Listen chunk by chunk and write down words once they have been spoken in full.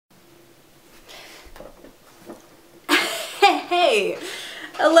Hey!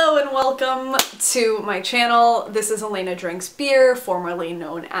 Hello and welcome to my channel. This is Elena Drinks Beer, formerly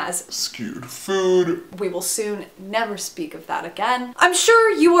known as Skewed Food. We will soon never speak of that again. I'm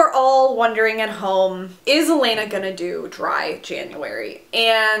sure you are all wondering at home, is Elena gonna do dry January?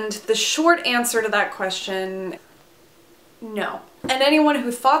 And the short answer to that question, no. And anyone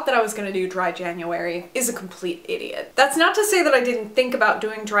who thought that I was gonna do dry January is a complete idiot. That's not to say that I didn't think about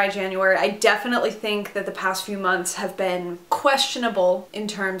doing dry January. I definitely think that the past few months have been questionable in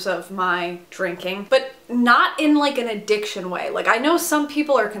terms of my drinking, but not in like an addiction way. Like, I know some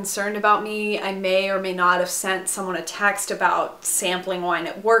people are concerned about me. I may or may not have sent someone a text about sampling wine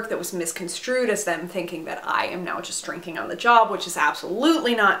at work that was misconstrued as them thinking that I am now just drinking on the job, which is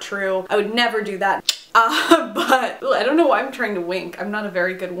absolutely not true. I would never do that. But I don't know why I'm trying to wink. I'm not a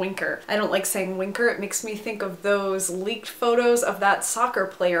very good winker. I don't like saying winker. It makes me think of those leaked photos of that soccer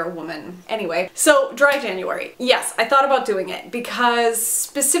player woman. Anyway, so dry January. Yes, I thought about doing it because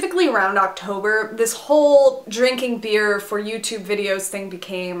specifically around October, this whole drinking beer for YouTube videos thing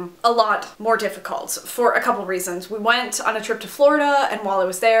became a lot more difficult for a couple reasons. We went on a trip to Florida, and while I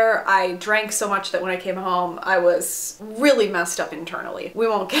was there, I drank so much that when I came home, I was really messed up internally. We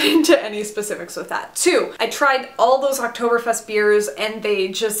won't get into any specifics with that. Two, I tried all those Oktoberfest beers and they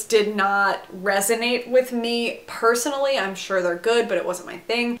just did not resonate with me personally. I'm sure they're good, but it wasn't my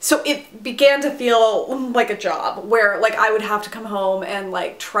thing. So it began to feel like a job where like I would have to come home and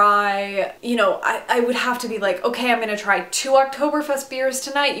like try, you know, I would have to be like, okay, I'm gonna try 2 Oktoberfest beers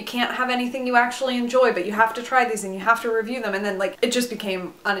tonight. You can't have anything you actually enjoy, but you have to try these and you have to review them. And then like, it just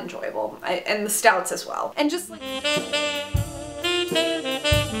became unenjoyable. And the stouts as well. And just like...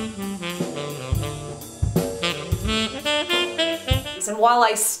 And while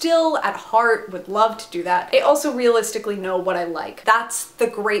I still at heart would love to do that, I also realistically know what I like. That's the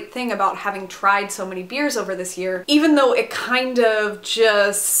great thing about having tried so many beers over this year, even though it kind of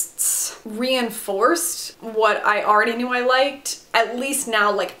just reinforced what I already knew I liked. At least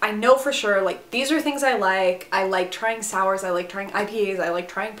now, like, I know for sure, like, these are things I like. I like trying sours, I like trying IPAs, I like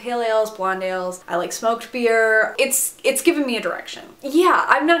trying pale ales, blonde ales, I like smoked beer. It's given me a direction. Yeah,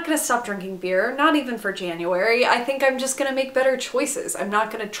 I'm not gonna stop drinking beer, not even for January. I think I'm just gonna make better choices. I'm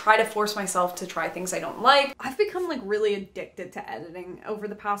not gonna try to force myself to try things I don't like. I've become like really addicted to editing over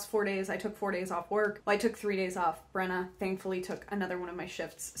the past 4 days. I took 4 days off work. Well, I took 3 days off. Brenna thankfully took another one of my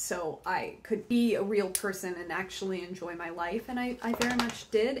shifts so I could be a real person and actually enjoy my life, and I very much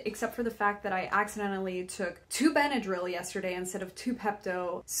did, except for the fact that I accidentally took 2 Benadryl yesterday instead of 2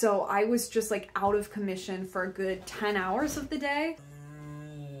 Pepto, so I was just like out of commission for a good 10 hours of the day.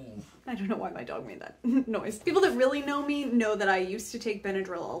 I don't know why my dog made that noise. People that really know me know that I used to take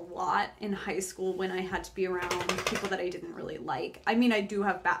Benadryl a lot in high school when I had to be around people that I didn't really like. I mean, I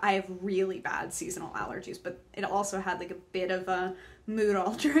have really bad seasonal allergies, but it also had like a bit of a mood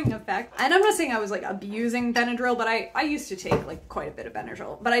altering effect. And I'm not saying I was like abusing Benadryl, but I used to take like quite a bit of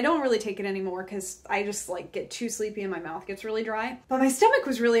Benadryl, but I don't really take it anymore because I just like get too sleepy and my mouth gets really dry. But my stomach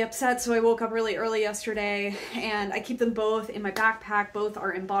was really upset, so I woke up really early yesterday, and I keep them both in my backpack. Both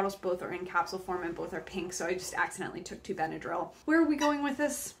are in bottles, both are in capsule form, and both are pink, so I just accidentally took 2 Benadryl. Where are we going with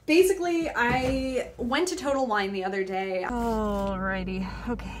this? Basically, I went to Total Wine the other day. Alrighty,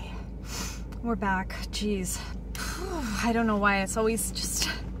 okay. We're back. Jeez. I don't know why it's always just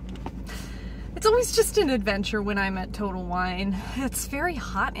an adventure when I'm at Total Wine. It's very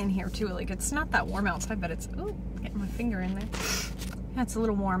hot in here too. Like, it's not that warm outside, but it's, ooh, getting my finger in there. Yeah, it's a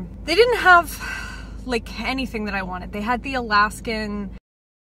little warm. They didn't have like anything that I wanted. They had the Alaskan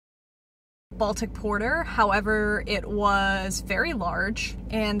Baltic Porter. However, it was very large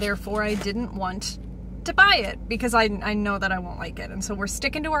and therefore I didn't want to buy it because I know that I won't like it. And so we're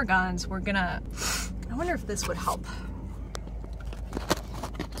sticking to our guns. We're gonna, I wonder if this would help.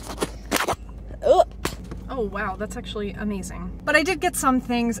 Oh wow, that's actually amazing. But I did get some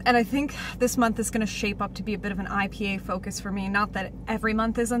things, and I think this month is gonna shape up to be a bit of an IPA focus for me. Not that every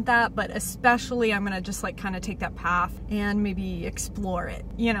month isn't that, but especially I'm gonna just like kind of take that path and maybe explore it,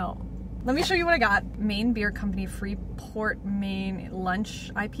 you know. Let me show you what I got. Maine Beer Company Freeport, Maine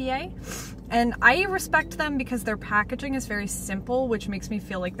Lunch IPA. And I respect them because their packaging is very simple, which makes me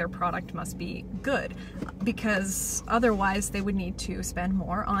feel like their product must be good, because otherwise they would need to spend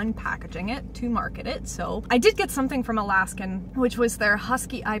more on packaging it to market it. So I did get something from Alaskan, which was their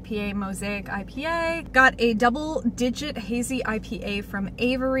Husky IPA Mosaic IPA. Got a double-digit hazy IPA from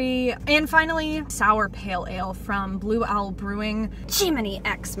Avery. And finally, Sour Pale Ale from Blue Owl Brewing. Jiminy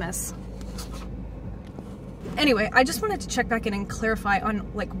Xmas. Anyway, I just wanted to check back in and clarify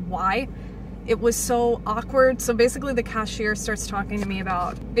on like why it was so awkward. So basically the cashier starts talking to me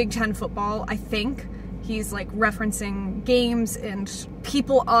about Big Ten football, I think, he's like referencing games and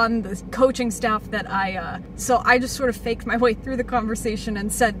people on the coaching staff that so I just sort of faked my way through the conversation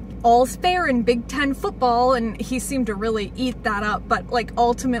and said, all's fair in Big Ten football, and he seemed to really eat that up, but like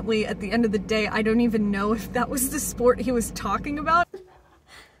ultimately at the end of the day, I don't even know if that was the sport he was talking about.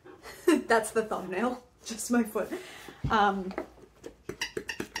 That's the thumbnail, just my foot. What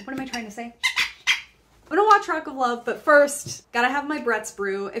am I trying to say? I'm gonna watch Rock of Love, but first, gotta have my Brett's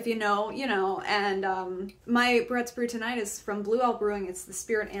Brew. If you know, you know. And my Brett's Brew tonight is from Blue Owl Brewing. It's the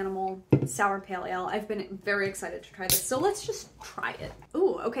Spirit Animal Sour Pale Ale. I've been very excited to try this, so let's just try it.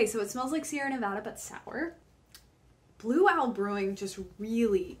 Ooh, okay, so it smells like Sierra Nevada, but sour. Blue Owl Brewing just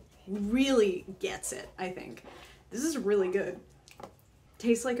really, really gets it, I think. This is really good.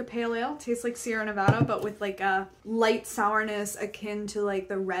 Tastes like a pale ale, tastes like Sierra Nevada, but with like a light sourness akin to like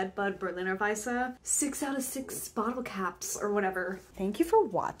the Red Bud Berliner Weisse. 6 out of 6 bottle caps or whatever. Thank you for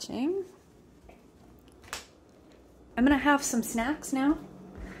watching. I'm gonna have some snacks now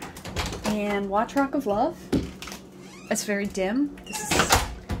and watch Rock of Love. It's very dim.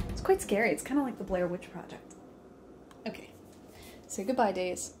 It's quite scary. It's kind of like the Blair Witch Project. Okay, say goodbye,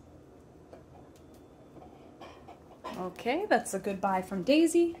 Days. Okay, that's a goodbye from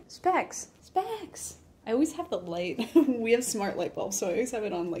Daisy. Specs. Specs. I always have the light. We have smart light bulbs, so I always have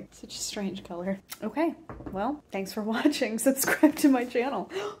it on like such a strange color. Okay, well, thanks for watching. Subscribe to my channel.